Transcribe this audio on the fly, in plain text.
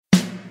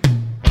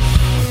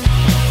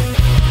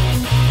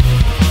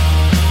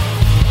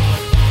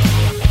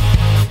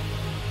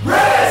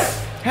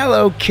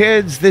Hello,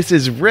 kids. This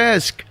is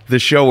Risk, the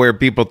show where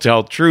people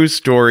tell true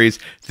stories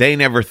they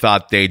never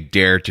thought they'd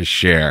dare to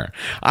share.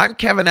 I'm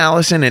Kevin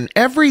Allison, and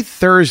every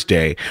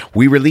Thursday,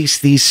 we release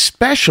these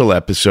special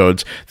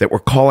episodes that we're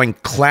calling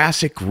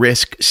Classic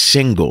Risk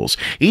Singles.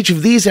 Each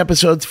of these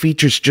episodes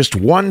features just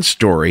one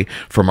story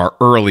from our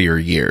earlier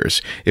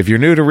years. If you're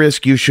new to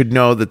Risk, you should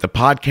know that the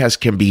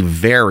podcast can be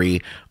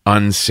very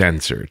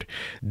uncensored.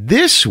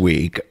 This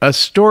week, a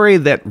story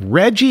that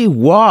Reggie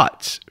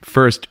Watts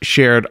first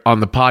shared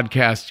on the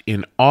podcast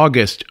in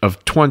August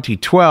of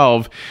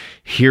 2012.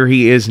 Here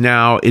he is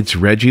now. It's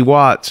Reggie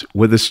Watts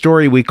with a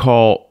story we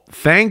call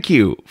Thank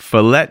You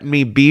for Letting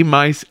Me Be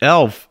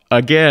Myself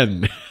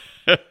Again.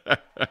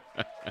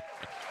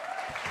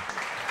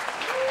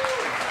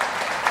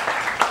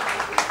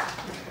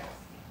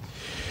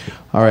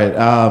 All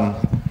right.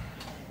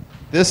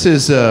 This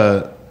is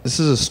a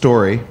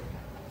story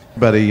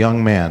about a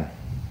young man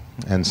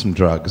and some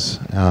drugs.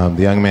 The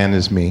young man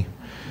is me.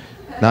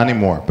 Not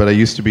anymore, but I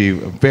used to be a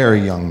very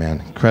young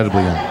man,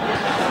 incredibly young.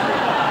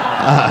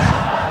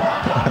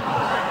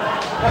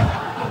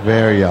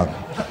 Very young.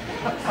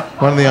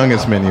 One of the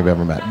youngest men you've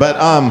ever met. But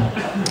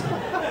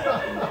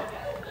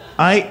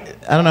I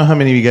don't know how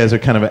many of you guys are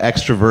kind of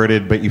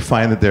extroverted, but you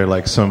find that there are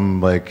like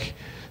some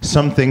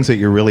things that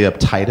you're really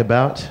uptight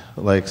about,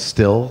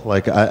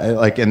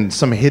 and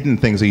some hidden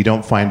things that you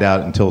don't find out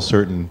until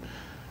certain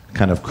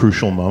kind of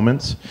crucial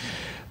moments.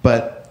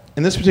 But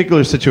in this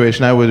particular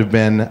situation, I would have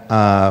been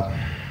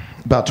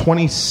about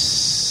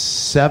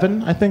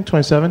 27, I think,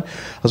 27. I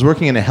was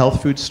working in a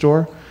health food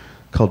store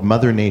called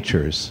Mother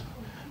Nature's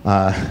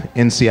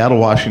in Seattle,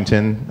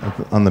 Washington,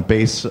 on the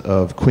base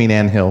of Queen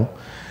Anne Hill.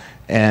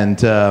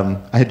 And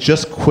I had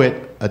just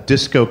quit a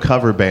disco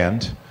cover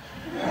band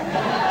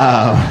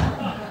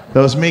that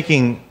was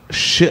making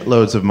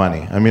shitloads of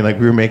money. I mean, we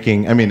were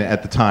making,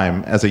 at the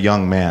time, as a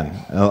young man,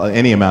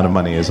 any amount of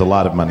money is a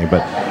lot of money,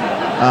 but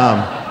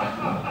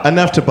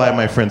enough to buy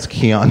my friends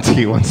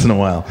Chianti once in a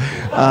while.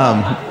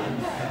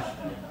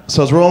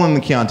 So I was rolling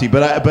the Chianti,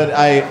 but at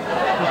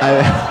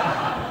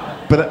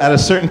a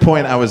certain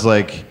point, I was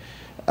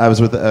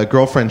with a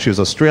girlfriend. She was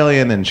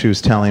Australian, and she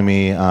was telling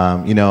me,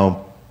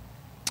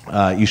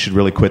 you should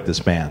really quit this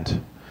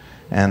band.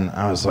 And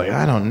I was like,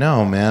 I don't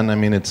know, man. I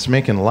mean, it's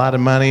making a lot of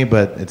money,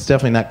 but it's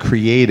definitely not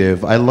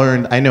creative.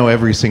 I know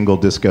every single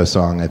disco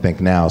song, I think,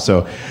 now.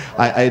 So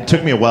it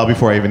took me a while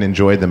before I even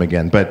enjoyed them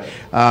again. But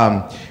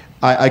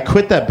I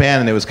quit that band,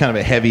 and it was kind of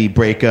a heavy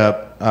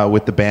breakup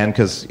with the band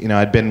because,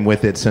 I'd been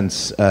with it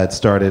since it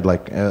started.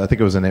 I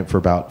think I was in it for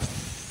about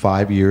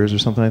 5 years or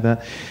something like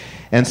that.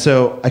 And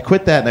so I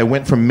quit that, and I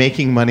went from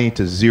making money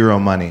to zero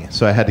money.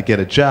 So I had to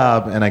get a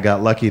job, and I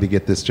got lucky to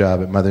get this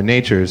job at Mother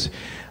Nature's.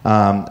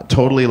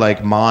 Totally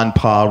like ma and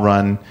pa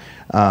run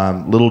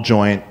little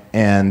joint,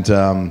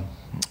 and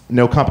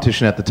no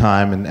competition at the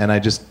time. And I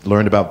just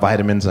learned about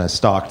vitamins, and I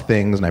stocked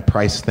things, and I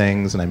priced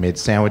things, and I made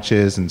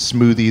sandwiches and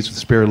smoothies with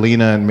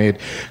spirulina, and made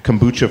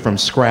kombucha from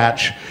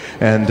scratch.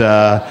 And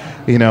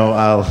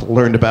I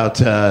learned about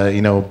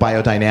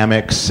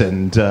biodynamics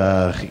and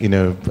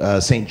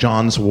St.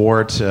 John's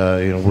wort,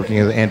 working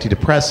as an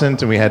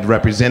antidepressant, and we had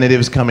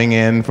representatives coming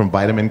in from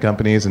vitamin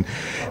companies, and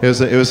it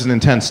was an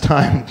intense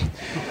time.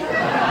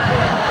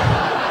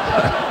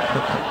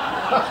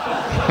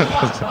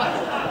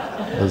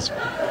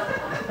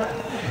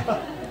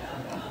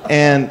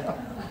 And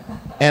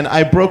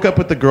I broke up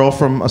with the girl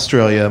from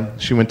Australia.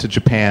 She went to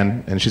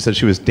Japan, and she said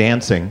she was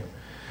dancing.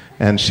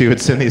 And she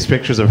would send these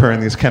pictures of her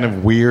in these kind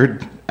of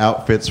weird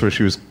outfits where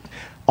she was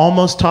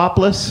almost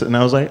topless. And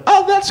I was like,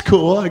 oh, that's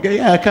cool. Okay,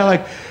 yeah, kind of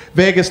like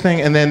Vegas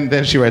thing. And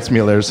then she writes me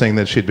a letter saying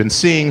that she'd been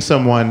seeing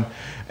someone,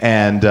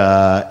 and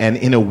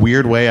in a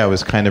weird way, I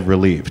was kind of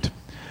relieved.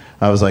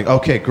 I was like,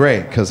 okay,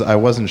 great, because I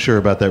wasn't sure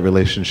about that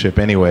relationship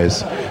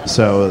anyways,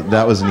 so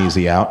that was an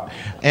easy out.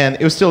 And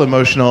it was still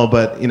emotional,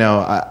 but,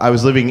 I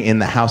was living in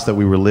the house that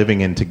we were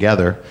living in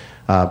together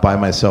by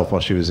myself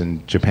while she was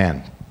in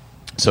Japan.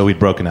 So we'd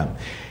broken up.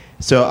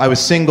 So I was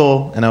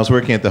single, and I was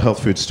working at the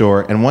health food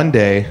store, and one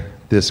day,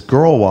 this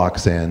girl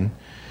walks in,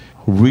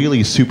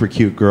 really super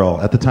cute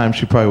girl. At the time,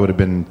 she probably would have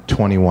been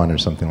 21 or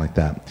something like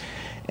that.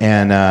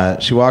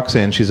 And she walks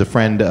in. She's a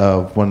friend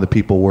of one of the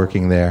people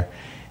working there,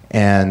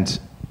 and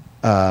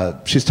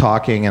she's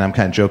talking, and I'm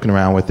kind of joking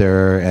around with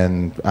her,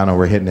 and I don't know,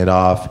 we're hitting it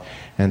off.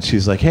 And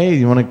she's like, hey,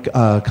 you want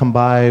to come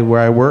by where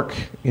I work,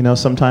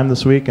 sometime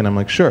this week? And I'm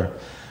like, sure.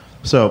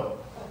 So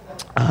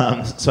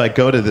I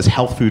go to this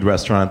health food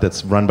restaurant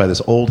that's run by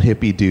this old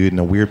hippie dude in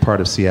a weird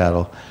part of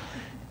Seattle.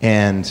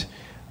 And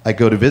I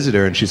go to visit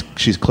her, and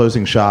she's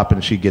closing shop,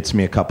 and she gets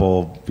me a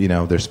couple,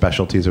 their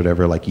specialties or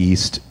whatever, like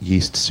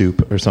yeast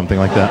soup or something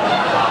like that.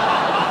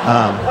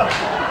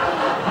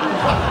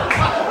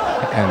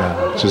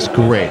 And just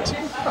great.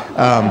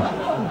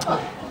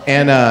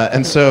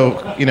 And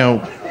so,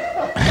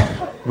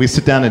 we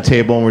sit down at a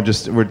table, and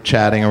we're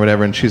chatting or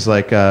whatever, and she's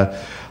like,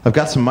 I've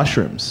got some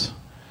mushrooms.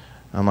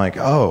 I'm like,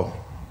 oh,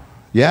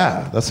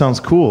 yeah, that sounds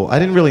cool. I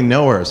didn't really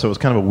know her, so it was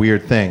kind of a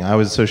weird thing. I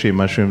always associate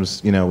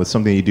mushrooms, with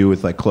something you do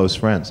with, close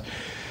friends.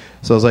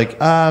 So I was like,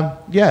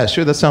 yeah,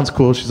 sure, that sounds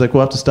cool. She's like,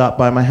 we'll have to stop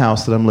by my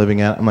house that I'm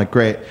living at. I'm like,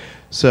 great.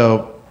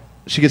 So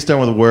she gets done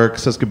with work,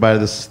 says goodbye to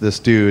this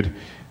dude.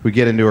 We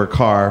get into her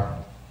car,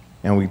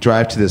 and we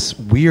drive to this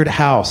weird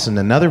house in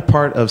another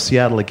part of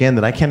Seattle again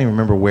that I can't even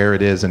remember where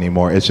it is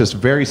anymore. It's just a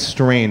very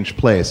strange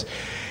place.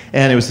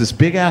 And it was this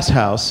big-ass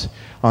house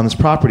on this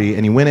property,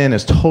 and you went in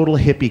as total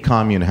hippie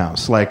commune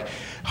house. Like,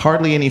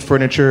 hardly any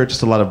furniture,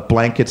 just a lot of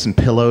blankets and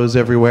pillows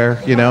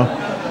everywhere, you know?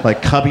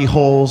 Like cubby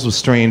holes with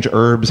strange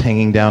herbs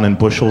hanging down in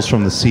bushels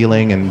from the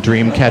ceiling, and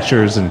dream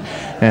catchers,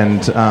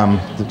 and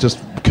just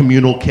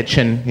communal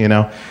kitchen, you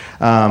know?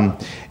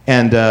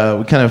 And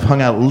we kind of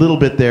hung out a little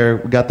bit there.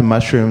 We got the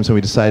mushrooms, and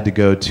we decided to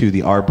go to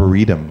the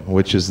Arboretum,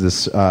 which is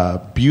this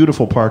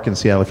beautiful park in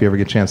Seattle, if you ever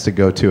get a chance to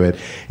go to it.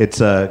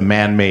 It's a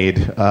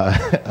man-made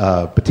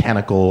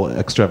botanical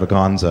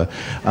extravaganza.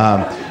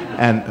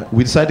 And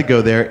we decided to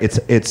go there.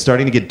 It's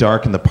starting to get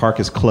dark, and the park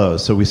is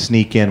closed. So we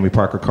sneak in, we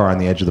park our car on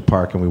the edge of the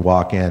park, and we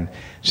walk in.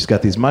 She's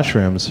got these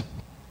mushrooms.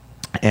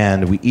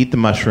 And we eat the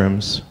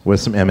mushrooms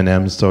with some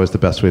M&Ms. It's always the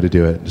best way to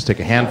do it. Just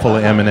take a handful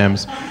of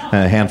M&Ms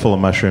and a handful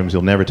of mushrooms.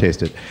 You'll never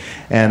taste it.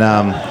 And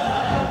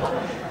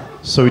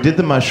so we did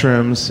the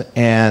mushrooms,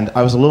 and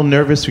I was a little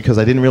nervous because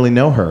I didn't really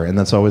know her, and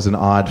that's always an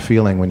odd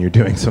feeling when you're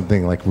doing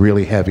something like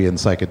really heavy and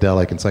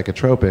psychedelic and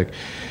psychotropic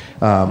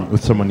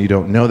with someone you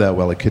don't know that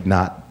well. It could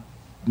not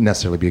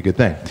necessarily be a good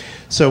thing.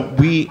 So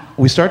we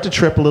start to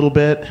trip a little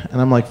bit, and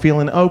I'm like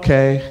feeling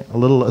okay, a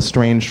little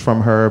estranged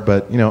from her,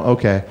 but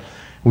okay.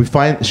 We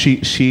find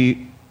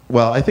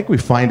well, I think we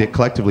find it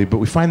collectively, but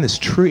we find this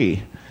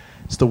tree.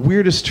 It's the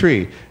weirdest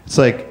tree. It's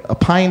like a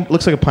pine,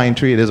 looks like a pine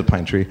tree. It is a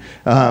pine tree.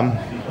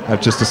 I've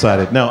just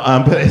decided. No,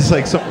 but it's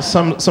like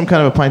some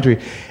kind of a pine tree.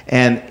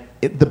 And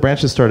the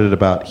branches started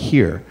about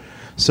here.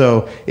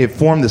 So it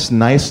formed this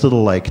nice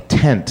little like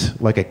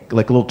tent, like a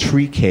little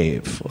tree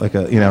cave,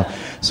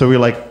 So we were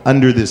like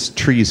under this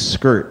tree's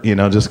skirt,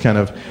 just kind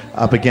of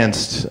up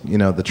against,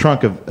 the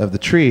trunk of the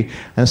tree,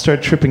 and I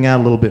started tripping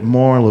out a little bit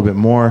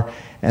more,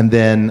 and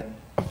then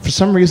for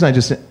some reason I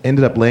just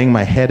ended up laying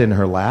my head in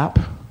her lap,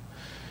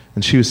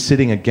 and she was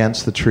sitting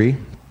against the tree,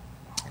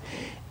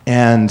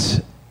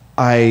 and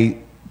I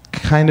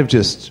kind of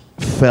just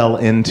fell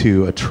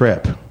into a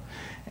trip.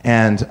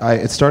 And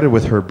it started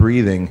with her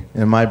breathing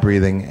and my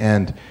breathing,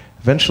 and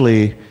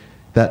eventually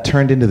that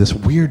turned into this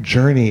weird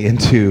journey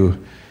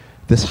into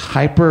this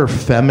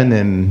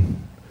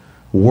hyper-feminine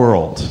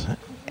world.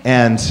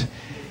 And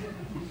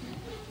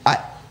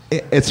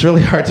it's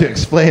really hard to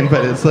explain,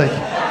 but it's like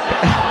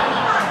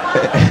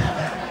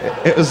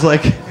it was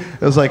like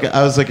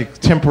I was like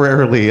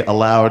temporarily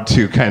allowed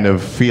to kind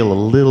of feel a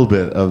little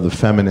bit of the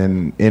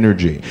feminine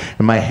energy,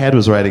 and my head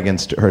was right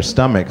against her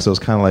stomach, so it was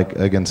kind of like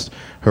against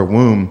her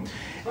womb.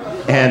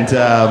 And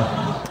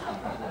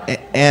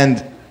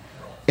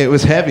it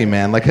was heavy,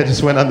 man. Like, I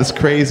just went on this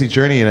crazy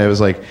journey, and I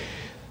was like,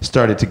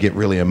 started to get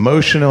really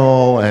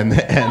emotional, and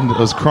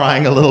was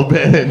crying a little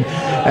bit,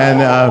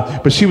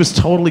 but she was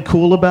totally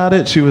cool about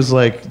it. She was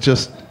like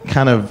just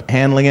kind of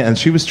handling it, and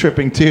she was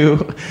tripping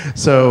too.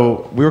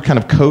 So we were kind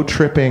of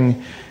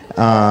co-tripping,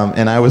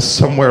 and I was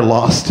somewhere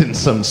lost in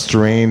some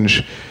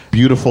strange,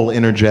 beautiful,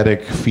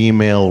 energetic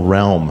female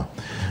realm.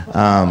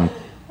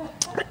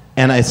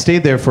 And I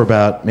stayed there for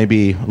about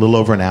maybe a little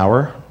over an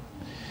hour,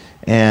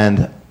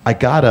 and I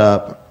got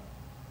up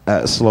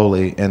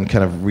slowly and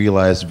kind of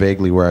realized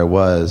vaguely where I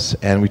was,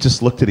 and we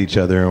just looked at each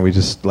other and we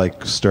just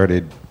like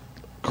started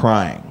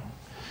crying.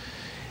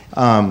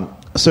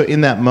 So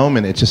in that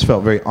moment, it just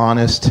felt very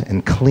honest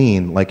and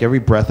clean. Like every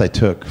breath I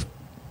took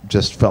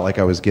just felt like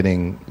I was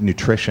getting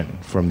nutrition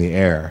from the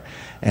air,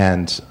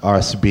 and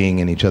us being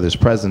in each other's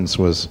presence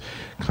was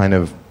kind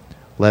of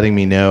letting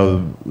me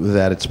know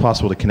that it's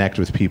possible to connect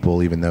with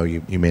people even though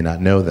you may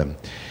not know them.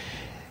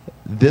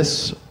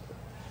 This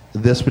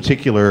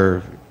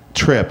particular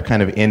trip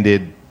kind of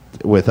ended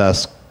with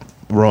us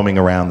roaming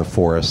around the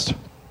forest,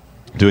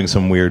 doing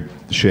some weird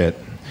shit,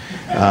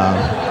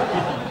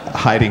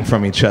 hiding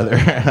from each other,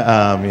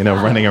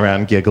 running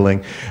around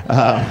giggling,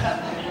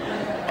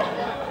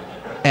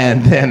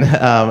 and then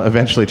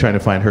eventually trying to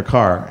find her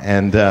car.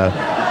 And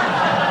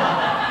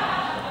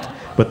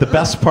but the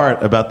best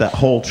part about that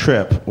whole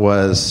trip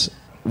was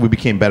we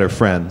became better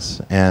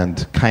friends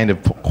and kind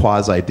of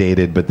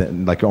quasi-dated, but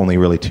then like only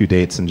really 2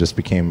 dates, and just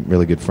became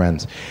really good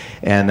friends.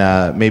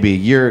 And maybe a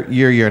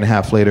year and a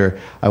half later,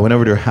 I went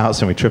over to her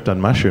house and we tripped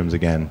on mushrooms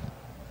again.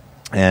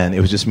 And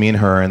it was just me and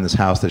her in this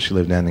house that she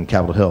lived in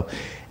Capitol Hill.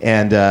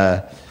 And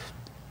I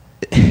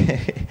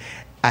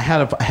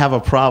have a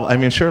problem. I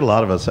mean, I'm sure a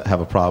lot of us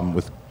have a problem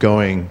with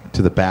going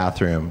to the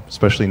bathroom,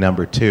 especially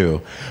number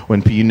 2,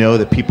 when you know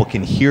that people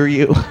can hear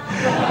you,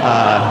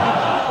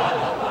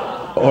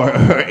 or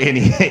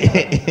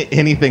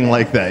anything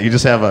like that. I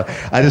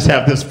just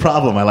have this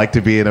problem. I like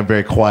to be in a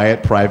very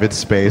quiet, private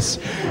space,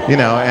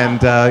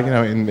 and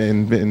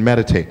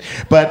meditate.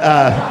 But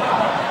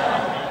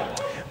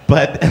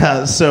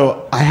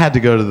so I had to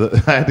go to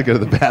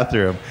the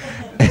bathroom,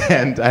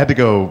 and I had to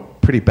go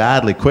pretty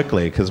badly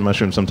quickly because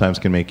mushrooms sometimes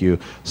can make you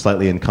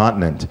slightly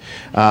incontinent,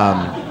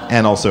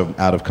 and also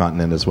out of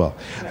continent as well.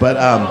 But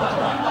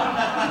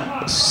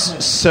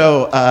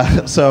so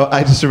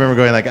I just remember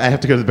going like, I have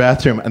to go to the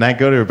bathroom, and I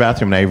go to the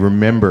bathroom, and I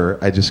remember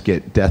I just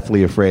get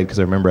deathly afraid because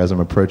I remember as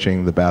I'm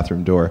approaching the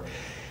bathroom door,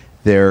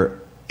 there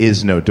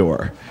is no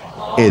door.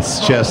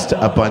 It's just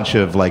a bunch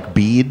of like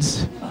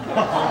beads.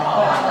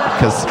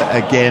 Because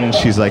again,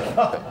 she's like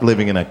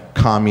living in a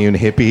commune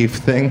hippie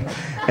thing,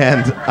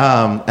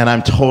 and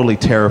I'm totally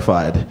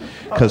terrified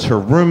because her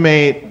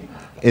roommate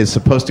is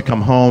supposed to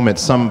come home at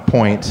some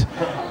point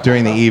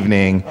during the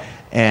evening,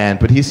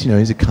 but he's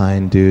a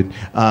kind dude,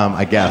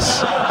 I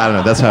guess. I don't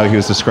know. That's how he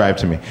was described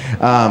to me.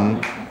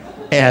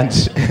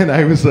 And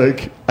I was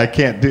like, I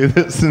can't do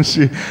this. And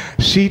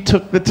she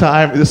took the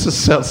time. This is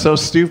so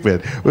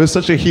stupid. It was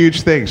such a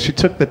huge thing. She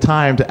took the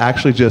time to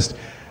actually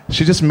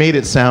she just made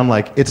it sound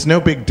like it's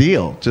no big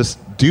deal. Just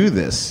do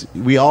this.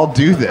 We all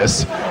do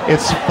this.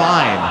 It's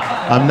fine.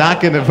 I'm not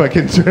going to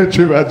fucking judge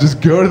you about just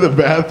go to the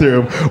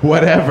bathroom,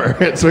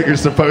 whatever. It's what you're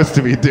supposed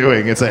to be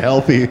doing. It's a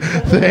healthy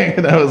thing.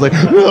 And I was like,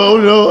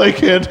 no, I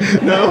can't.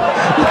 No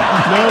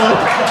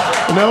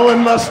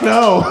one must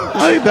know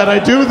that I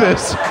do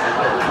this.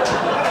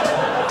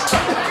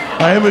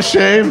 I am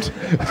ashamed.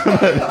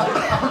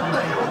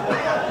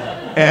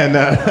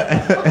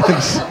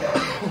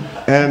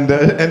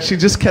 And she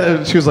just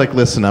she was like,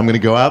 listen, I'm going to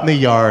go out in the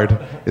yard.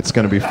 It's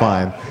going to be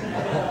fine.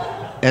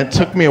 And it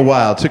took me a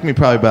while. It took me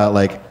probably about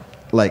like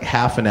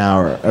half an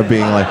hour of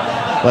being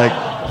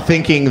like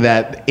thinking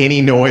that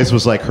any noise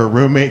was like her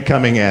roommate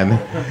coming in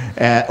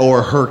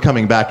or her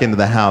coming back into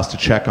the house to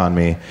check on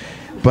me.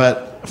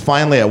 But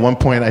finally, at one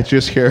point, I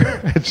just hear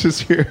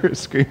her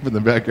scream in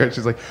the backyard.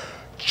 She's like,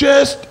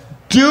 just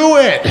do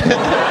it.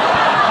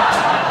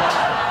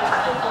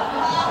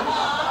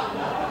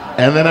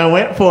 And then I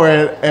went for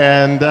it,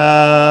 and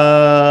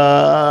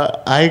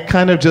I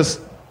kind of just,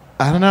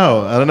 I don't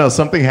know,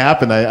 something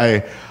happened.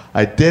 I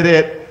did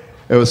it.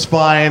 It was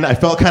fine. I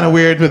felt kind of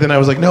weird, but then I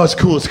was like, no, it's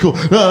cool.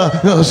 No,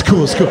 it's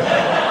cool.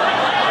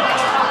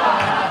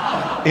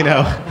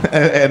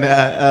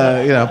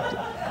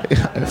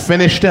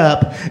 Finished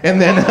up,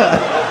 and then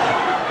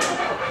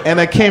and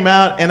I came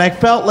out, and I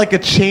felt like a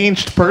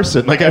changed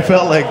person. Like I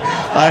felt like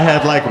I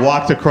had like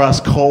walked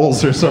across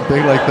coals or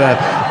something like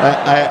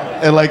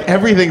that. And like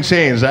everything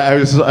changed. I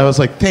was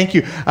like, thank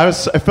you. I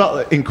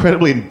felt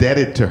incredibly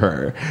indebted to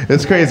her.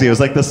 It's crazy. It was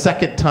like the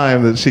second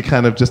time that she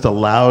kind of just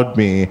allowed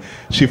me.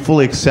 She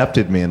fully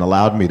accepted me and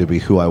allowed me to be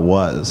who I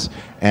was.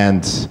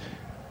 And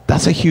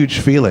that's a huge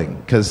feeling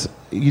because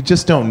you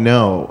just don't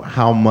know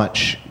how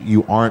much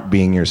you aren't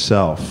being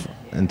yourself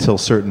until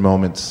certain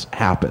moments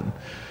happen.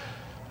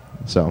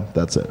 So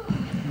that's it.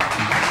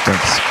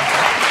 Thanks.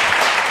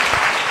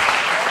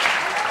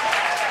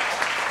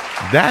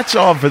 That's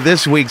all for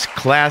this week's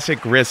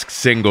Classic Risk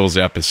Singles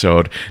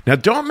episode. Now,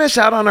 don't miss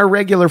out on our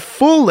regular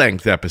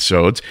full-length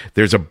episodes.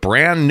 There's a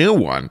brand new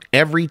one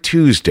every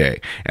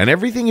Tuesday. And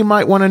everything you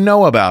might want to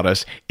know about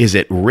us is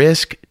at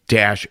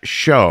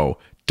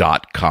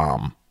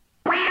risk-show.com.